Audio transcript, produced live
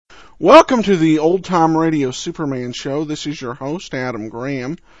Welcome to the Old Time Radio Superman Show. This is your host, Adam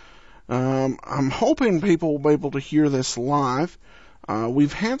Graham. I'm hoping people will be able to hear this live.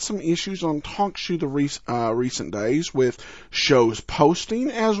 We've had some issues on TalkShoe the recent days with shows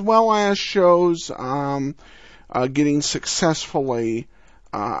posting as well as shows getting successfully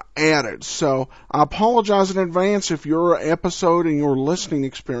added. So I apologize in advance if your episode and your listening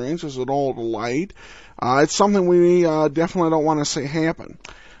experience is at all delayed. It's something we definitely don't want to see happen.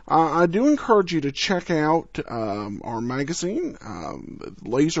 I do encourage you to check out our magazine,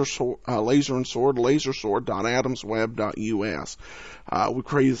 Laser and Sword, lasersword.adamsweb.us. We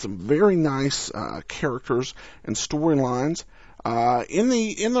created some very nice characters and storylines in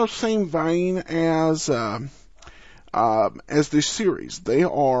the same vein as this series. They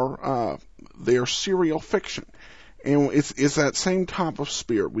are serial fiction. And it's that same type of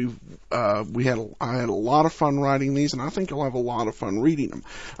spirit. I had a lot of fun writing these, and I think you'll have a lot of fun reading them.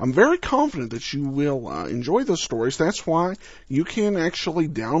 I'm very confident that you will enjoy those stories. That's why you can actually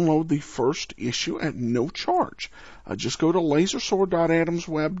download the first issue at no charge. Just go to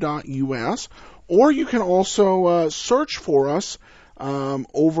lasersword.adamsweb.us, or you can also search for us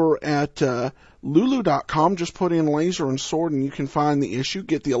over at lulu.com. Just put in Laser and Sword, and you can find the issue.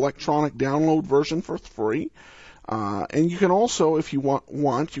 Get the electronic download version for free. And you can also, if you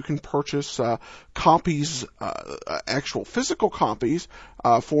want, you can purchase copies, actual physical copies,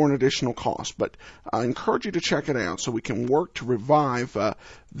 for an additional cost. But I encourage you to check it out so we can work to revive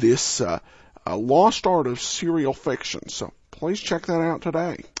this lost art of serial fiction. So please check that out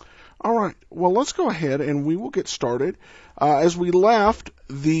today. All right, well, let's go ahead and we will get started. As we left,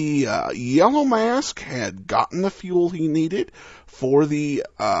 the Yellow Mask had gotten the fuel he needed for the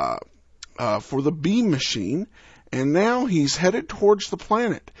beam machine. And now he's headed towards the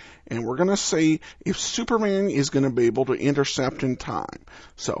planet, and we're going to see if Superman is going to be able to intercept in time.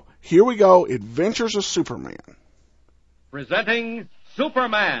 So here we go, Adventures of Superman. Presenting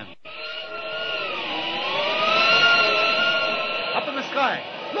Superman. Up in the sky.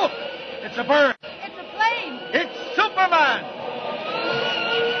 Look, it's a bird. It's a plane. It's Superman.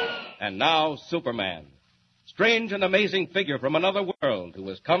 And now Superman. Strange and amazing figure from another world who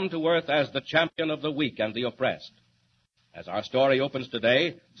has come to Earth as the champion of the weak and the oppressed. As our story opens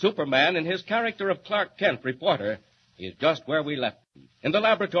today, Superman, in his character of Clark Kent, reporter, is just where we left him, in the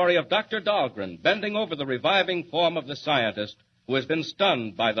laboratory of Dr. Dahlgren, bending over the reviving form of the scientist who has been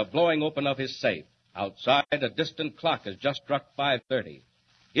stunned by the blowing open of his safe. Outside, a distant clock has just struck 5:30.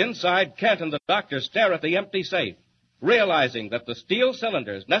 Inside, Kent and the doctor stare at the empty safe, realizing that the steel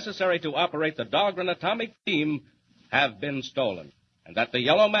cylinders necessary to operate the Dahlgren atomic beam have been stolen, and that the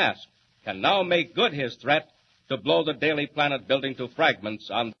Yellow Mask can now make good his threat to blow the Daily Planet building to fragments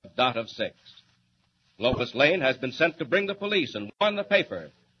on the dot of 6. Lois Lane has been sent to bring the police and warn the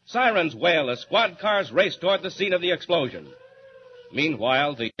paper. Sirens wail as squad cars race toward the scene of the explosion.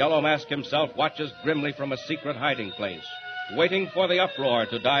 Meanwhile, the Yellow Mask himself watches grimly from a secret hiding place, waiting for the uproar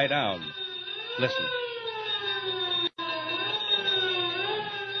to die down. Listen.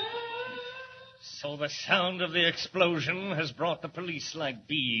 So the sound of the explosion has brought the police like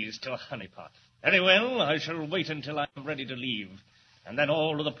bees to a honeypot. Very well, I shall wait until I am ready to leave, and then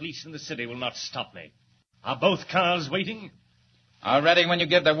all of the police in the city will not stop me. Are both cars waiting? All ready when you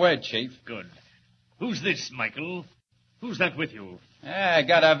give the word, Chief. Good. Who's this, Michael? Who's that with you? I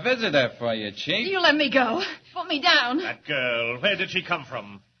got a visitor for you, Chief. You let me go. Put me down. That girl. Where did she come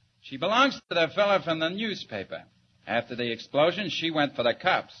from? She belongs to the fella from the newspaper. After the explosion, she went for the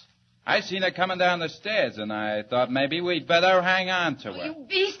cops. I seen her coming down the stairs, and I thought maybe we'd better hang on to her. You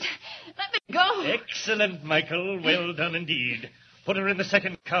beast. Let me go. Excellent, Michael. Well done indeed. Put her in the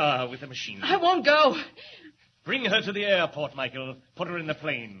second car with the machine. I won't go. Bring her to the airport, Michael. Put her in the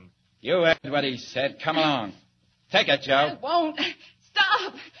plane. You heard what he said. Come along. Take it, Joe. I won't.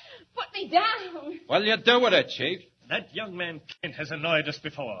 Stop. Put me down. What'll you do with it, Chief? That young man Kent has annoyed us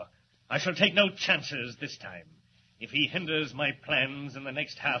before. I shall take no chances this time. If he hinders my plans in the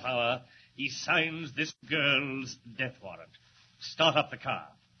next half hour, he signs this girl's death warrant. Start up the car.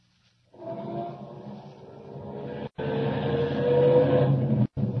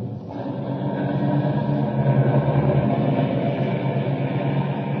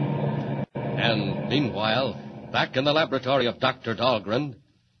 And meanwhile, back in the laboratory of Dr. Dahlgren.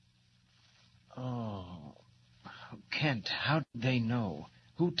 Oh, Kent, how did they know?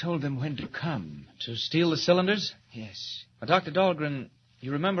 Who told them when to come? To steal the cylinders? Yes. Dr. Dahlgren,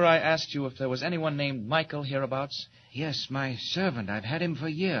 you remember I asked you if there was anyone named Michael hereabouts? Yes, my servant. I've had him for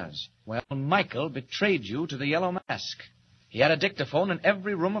years. Well, Michael betrayed you to the Yellow Mask. He had a dictaphone in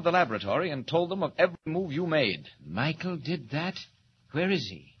every room of the laboratory and told them of every move you made. Michael did that? Where is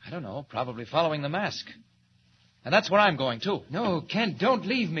he? I don't know. Probably following the mask. And that's where I'm going, too. No, Kent, don't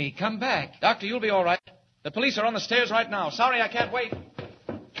leave me. Come back. Doctor, you'll be all right. The police are on the stairs right now. Sorry, I can't wait.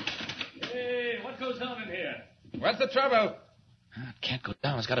 Hey, what goes on in here? What's the trouble? It can't go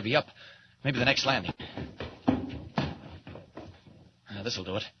down. It's got to be up. Maybe the next landing. This'll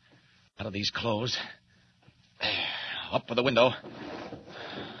do it. Out of these clothes. There. Up for the window.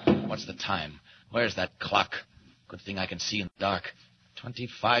 What's the time? Where's that clock? Good thing I can see in the dark.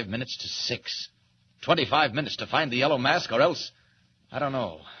 25 minutes to 6. 25 minutes to find the yellow mask, or else... I don't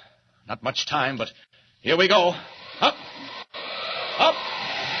know. Not much time, but here we go. Up! Up!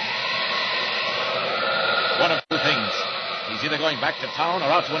 One of two things. He's either going back to town or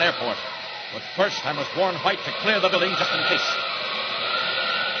out to an airport. But first, I must warn White to clear the building just in case.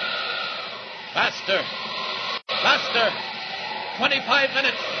 Faster! Faster! 25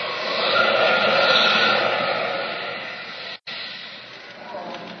 minutes!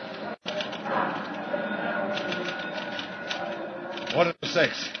 Quarter to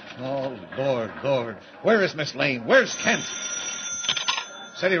 6. Oh, Lord. Where is Miss Lane? Where's Kent?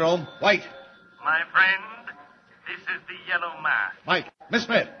 City Rome. White. My friend, this is the Yellow Mask. Mike. Miss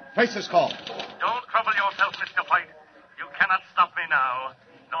Smith. Trace this call. Don't trouble yourself, Mr. White. You cannot stop me now,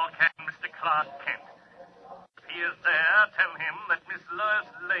 nor can Mr. Clark Kent. If he is there, tell him that Miss Lois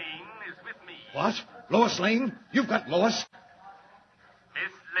Lane is with me. What? Lois Lane? You've got Lois?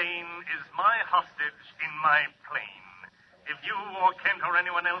 Miss Lane is my hostage in my plane. If you or Kent or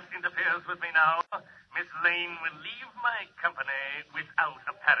anyone else interferes with me now, Miss Lane will leave my company without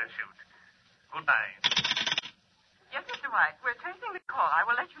a parachute. Goodbye. Yes, Mr. White. We're tracing the call. I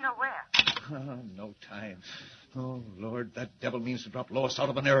will let you know where. Oh, no time. Oh, Lord, that devil means to drop Lois out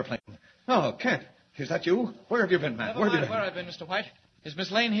of an airplane. Oh, Kent, is that you? Where have you been, man? Never mind where I've been, Mr. White. Is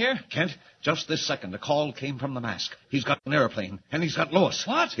Miss Lane here? Kent, just this second, a call came from the mask. He's got an airplane, and he's got Lois.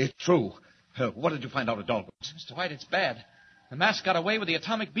 What? It's true. What did you find out at Dahlgren's? Mr. White, it's bad. The mask got away with the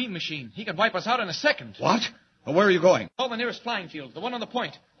atomic beam machine. He could wipe us out in a second. What? Well, where are you going? Call the nearest flying field, the one on the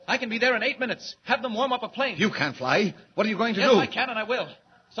point. I can be there in 8 minutes. Have them warm up a plane. You can't fly. What are you going to yes, do? I can, and I will.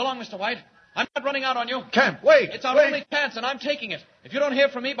 So long, Mr. White. I'm not running out on you. Kent, wait. It's our only chance, and I'm taking it. If you don't hear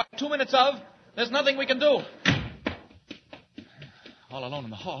from me by 2 minutes of, there's nothing we can do. All alone in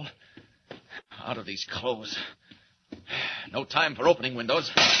the hall. Out of these clothes. No time for opening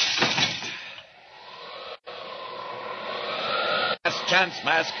windows. Last chance,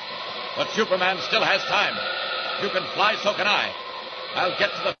 Mask. But Superman still has time. You can fly, so can I. I'll get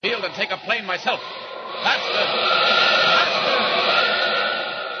to the field and take a plane myself. Faster! Faster!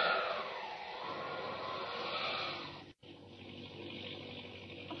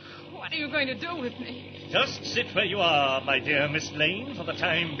 What are you going to do with me? Just sit where you are, my dear Miss Lane, for the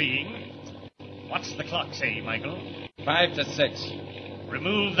time being. What's the clock say, Michael? 5 to 6.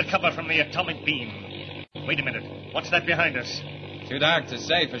 Remove the cover from the atomic beam. Wait a minute. What's that behind us? Too dark to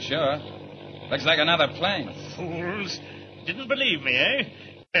say for sure. Looks like another plane. Fools. Didn't believe me, eh?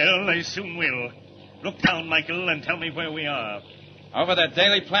 Well, they soon will. Look down, Michael, and tell me where we are. Over the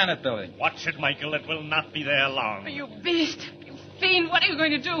Daily Planet building. Watch it, Michael. It will not be there long. Oh, you beast. You fiend. What are you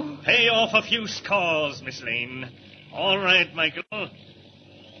going to do? Pay off a few scores, Miss Lane. All right, Michael.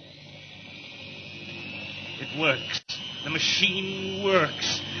 It works. The machine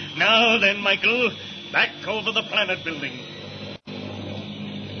works. Now then, Michael, back over the planet building.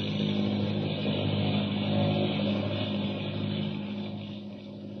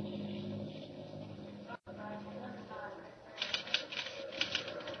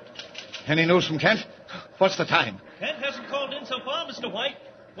 Any news from Kent? What's the time? Kent hasn't called in so far, Mr. White.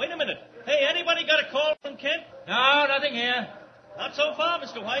 Wait a minute. Hey, anybody got a call from Kent? No, nothing here. Not so far,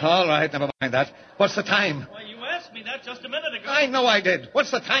 Mr. White. All right, never mind that. What's the time? Why, you asked me that just a minute ago. I know I did.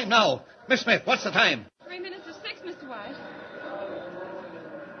 What's the time now? Miss Smith, what's the time? 3 minutes to 6, Mr. White.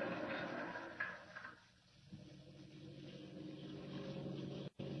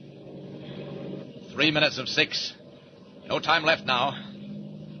 Three minutes of 6. No time left now.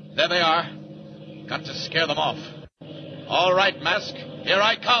 There they are. Got to scare them off. All right, Mask. Here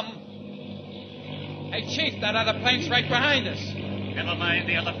I come. Hey, Chief, that other plane's right behind us. Never mind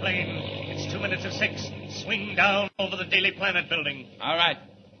the other plane. It's 2 minutes of 6. Swing down over the Daily Planet building. All right.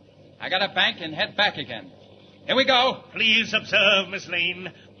 I got to bank and head back again. Here we go. Please observe, Miss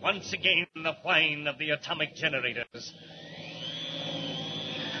Lane, once again the whine of the atomic generators.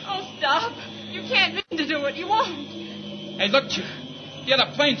 Oh, stop. You can't mean to do it. You won't. Hey, look, Chief. The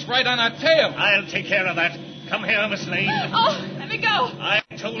other plane's right on our tail. I'll take care of that. Come here, Miss Lane. Oh, let me go. I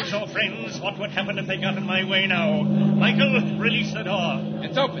told your friends what would happen if they got in my way now. Michael, release the door.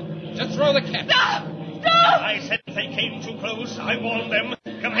 It's open. Just throw the cat. Stop! Stop! I said They came too close. I warned them.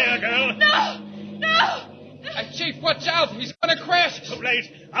 Come here, girl. No! Chief, watch out! He's going to crash! Too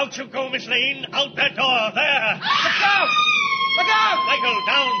late. Out you go, Miss Lane. Out that door. There. Look out! Look out! Michael,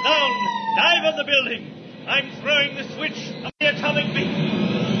 down. Dive on the building. I'm throwing the switch of the atomic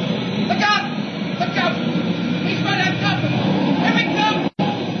beam. Look out! Look out! He's right on top of him! Here we come!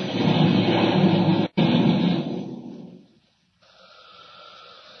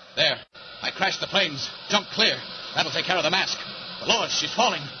 There. I crashed the planes. Jump clear. That'll take care of the mask. But Lois, she's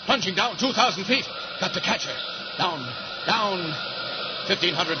falling. Plunging down 2,000 feet. Got to catch her. Down. 1,500.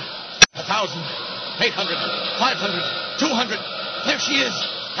 1,000. 800. 500. 200. There she is.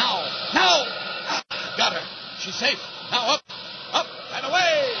 Now. Got her. She's safe. Now up, and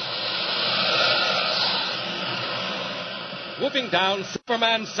away! Whooping down,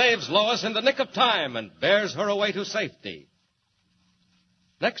 Superman saves Lois in the nick of time and bears her away to safety.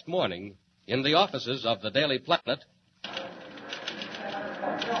 Next morning, in the offices of the Daily Planet.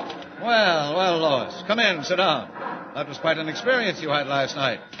 Well, Lois, come in, sit down. That was quite an experience you had last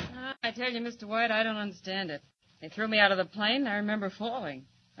night. I tell you, Mr. White, I don't understand it. They threw me out of the plane, and I remember falling.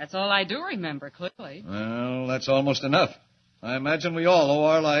 That's all I do remember, clearly. Well, that's almost enough. I imagine we all owe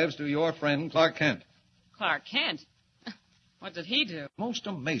our lives to your friend, Clark Kent. Clark Kent? What did he do? Most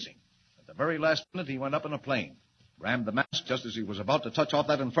amazing. At the very last minute, he went up in a plane, rammed the mask just as he was about to touch off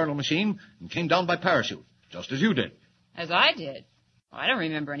that infernal machine, and came down by parachute, just as you did. As I did? I don't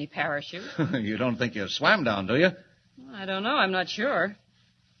remember any parachute. You don't think you swam down, do you? I don't know. I'm not sure.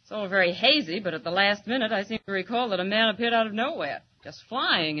 It's all very hazy, but at the last minute, I seem to recall that a man appeared out of nowhere, just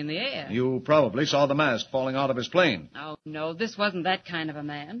flying in the air. You probably saw the mask falling out of his plane. Oh, no, this wasn't that kind of a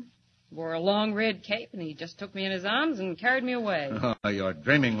man. He wore a long red cape, and he just took me in his arms and carried me away. Oh, you're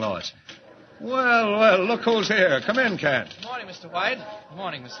dreaming, Lois. Well, look who's here. Come in, Kent. Good morning, Mr. White. Good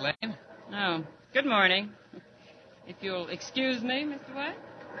morning, Miss Lane. Oh, good morning. If you'll excuse me, Mr. White.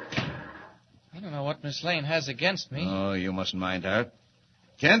 I don't know what Miss Lane has against me. Oh, you mustn't mind her.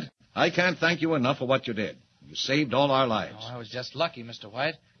 Kent, I can't thank you enough for what you did. You saved all our lives. Oh, I was just lucky, Mr.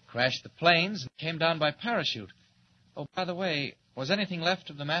 White. Crashed the planes and came down by parachute. Oh, by the way, was anything left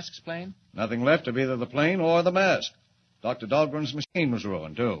of the mask's plane? Nothing left of either the plane or the mask. Dr. Dahlgren's machine was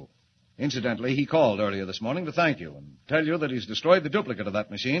ruined, too. Incidentally, he called earlier this morning to thank you and tell you that he's destroyed the duplicate of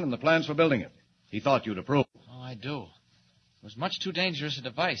that machine and the plans for building it. He thought you'd approve. Oh, I do. It was much too dangerous a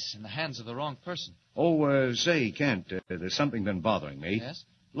device in the hands of the wrong person. Oh, say, Kent, there's something been bothering me. Yes?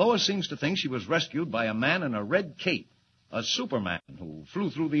 Lois seems to think she was rescued by a man in a red cape, a Superman who flew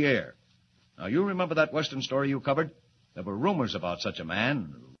through the air. Now, you remember that Western story you covered? There were rumors about such a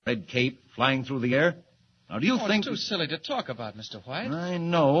man, red cape, flying through the air. Now, do you think... It's too silly to talk about, Mr. White. I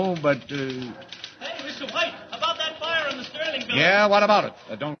know, but... Hey, Mr. White, about that fire in the Sterling building. Yeah, what about it?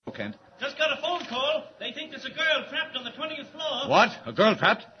 Don't go, Kent. Just got a phone call. They think there's a girl trapped on the 20th floor. What? A girl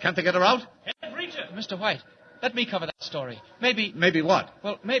trapped? Can't they get her out? Can't reach her. Mr. White, let me cover that story. Maybe... Maybe what?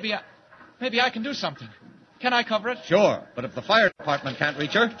 Well, maybe I can do something. Can I cover it? Sure, but if the fire department can't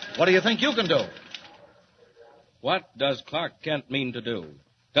reach her, what do you think you can do? What does Clark Kent mean to do?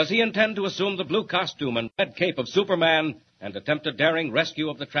 Does he intend to assume the blue costume and red cape of Superman and attempt a daring rescue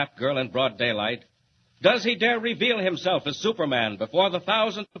of the trapped girl in broad daylight? Does he dare reveal himself as Superman before the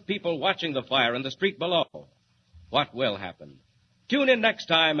thousands of people watching the fire in the street below? What will happen? Tune in next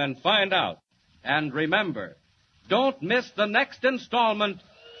time and find out. And remember, don't miss the next installment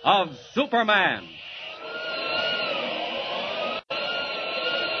of Superman.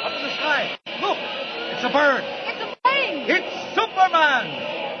 Up in the sky. Look! It's a bird. It's a plane! It's Superman!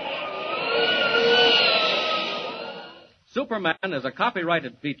 Superman is a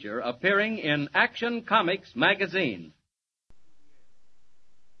copyrighted feature appearing in Action Comics magazine.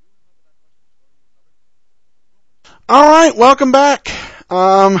 All right, welcome back.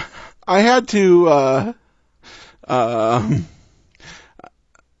 I had to, I don't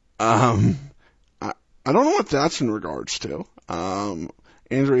know what that's in regards to.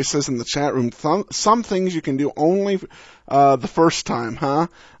 Andrea says in the chat room, some things you can do only, the first time, huh?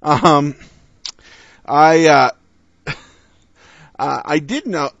 I did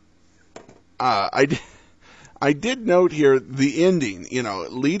note, I did note here the ending,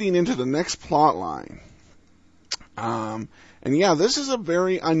 leading into the next plot line. And yeah, this is a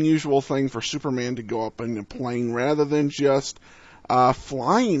very unusual thing for Superman to go up in a plane rather than just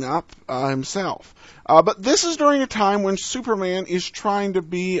flying up himself. But this is during a time when Superman is trying to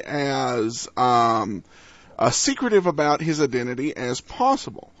be as secretive about his identity as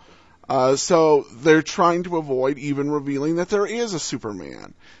possible. So they're trying to avoid even revealing that there is a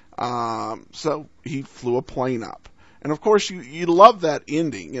Superman. So he flew a plane up. And of course, you love that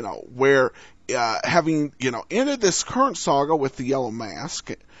ending, where having, ended this current saga with the Yellow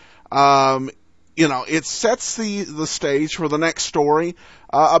Mask, it sets the stage for the next story,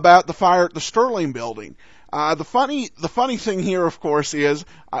 about the fire at the Sterling building. The funny thing here, of course, is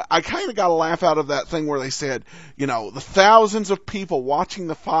I kind of got a laugh out of that thing where they said, the thousands of people watching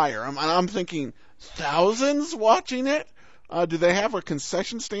the fire. I'm thinking, thousands watching it? Do they have a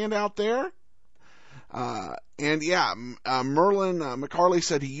concession stand out there? Merlin McCarley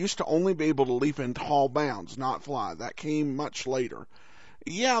said he used to only be able to leap in tall bounds, not fly. That came much later.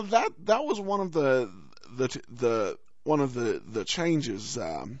 Yeah, that was one of the changes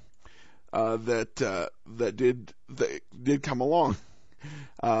that did come along.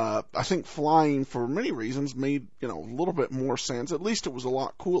 I think flying, for many reasons, made a little bit more sense. At least it was a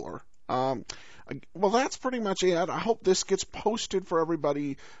lot cooler. Well, that's pretty much it. I hope this gets posted for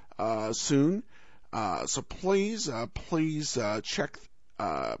everybody soon. So please check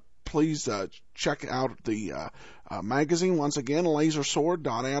out the magazine once again,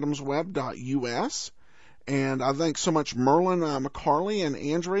 lasersword.adamsweb.us. And I thank so much Merlin McCarley and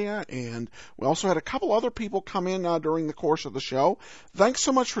Andrea, and we also had a couple other people come in during the course of the show. Thanks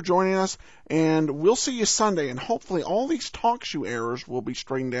so much for joining us, and we'll see you Sunday, and hopefully all these TalkShoe errors will be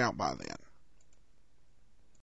straightened out by then.